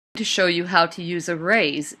to show you how to use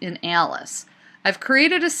arrays in Alice. I've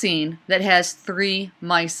created a scene that has 3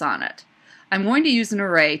 mice on it. I'm going to use an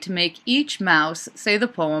array to make each mouse say the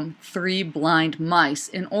poem 3 blind mice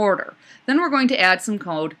in order. Then we're going to add some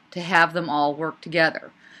code to have them all work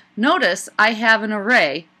together. Notice I have an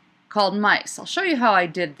array called mice. I'll show you how I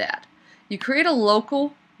did that. You create a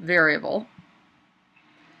local variable,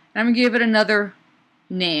 and I'm going to give it another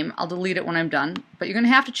name. I'll delete it when I'm done, but you're going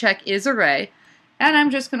to have to check is array, and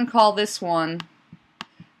I'm just going to call this one,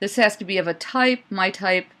 this has to be of a type, my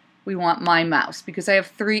type, we want my mouse, because I have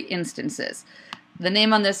 3 instances. The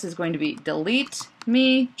name on this is going to be delete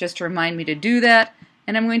me, just to remind me to do that,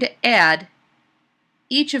 and I'm going to add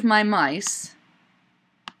each of my mice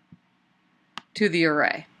to the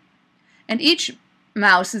array. And each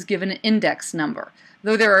mouse is given an index number.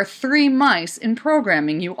 Though there are 3 mice in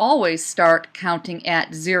programming, you always start counting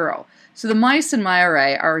at 0. So the mice in my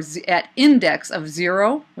array are at index of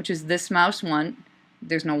 0, which is this mouse 1.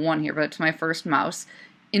 There's no 1 here, but it's my first mouse.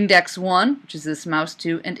 Index 1, which is this mouse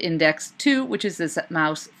 2, and index 2, which is this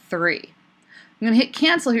mouse 3. I'm going to hit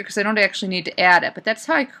cancel here because I don't actually need to add it, but that's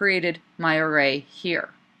how I created my array here.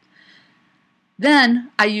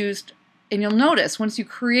 Then I used, and you'll notice once you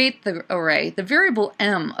create the array, the variable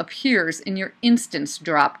m appears in your instance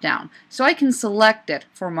drop-down. So I can select it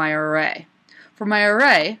for my array. For my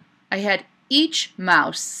array, I had each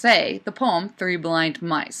mouse say the poem 3 blind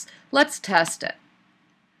mice. Let's test it.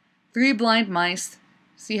 3 blind mice,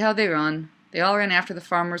 see how they run. They all ran after the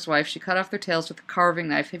farmer's wife. She cut off their tails with a carving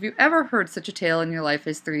knife. Have you ever heard such a tale in your life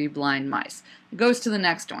as 3 blind mice? It goes to the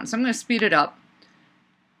next one. So I'm going to speed it up.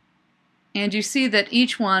 And you see that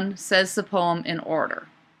each one says the poem in order.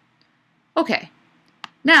 Okay,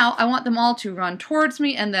 now I want them all to run towards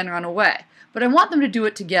me and then run away. But I want them to do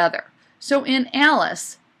it together. So in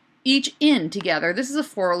Alice, each in together, this is a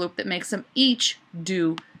for loop that makes them each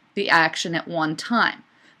do the action at one time.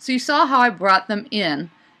 So you saw how I brought them in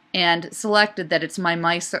and selected that it's my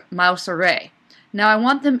mouse array. Now I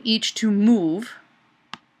want them each to move,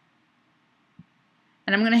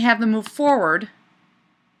 and I'm going to have them move forward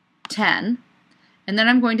 10, and then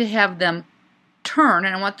I'm going to have them turn,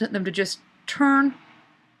 and I want them to just turn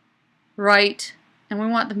right, and we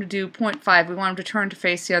want them to do 0.5. We want them to turn to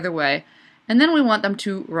face the other way, and then we want them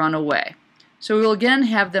to run away. So we will again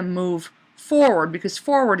have them move forward, because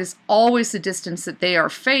forward is always the distance that they are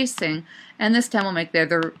facing, and this time we'll make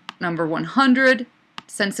their number 100.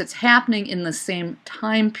 Since it's happening in the same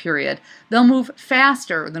time period, they'll move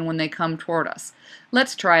faster than when they come toward us.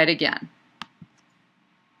 Let's try it again.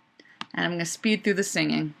 And I'm going to speed through the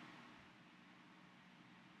singing.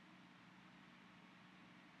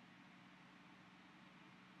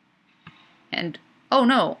 And, oh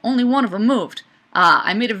no, only one of them moved.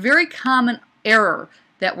 I made a very common error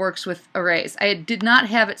that works with arrays. I did not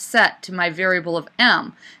have it set to my variable of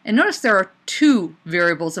m. And notice there are 2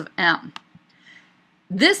 variables of m.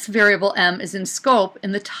 This variable m is in scope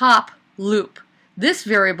in the top loop. This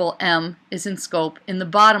variable m is in scope in the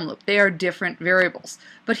bottom loop. They are different variables.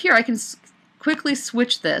 But here I can quickly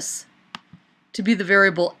switch this to be the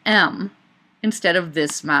variable m instead of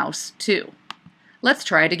this mouse 2. Let's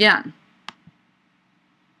try it again.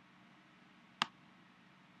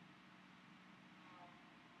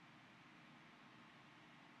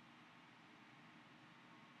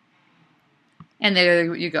 And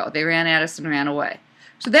there you go. They ran at us and ran away.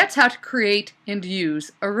 So that's how to create and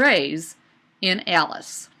use arrays in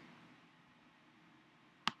Alice.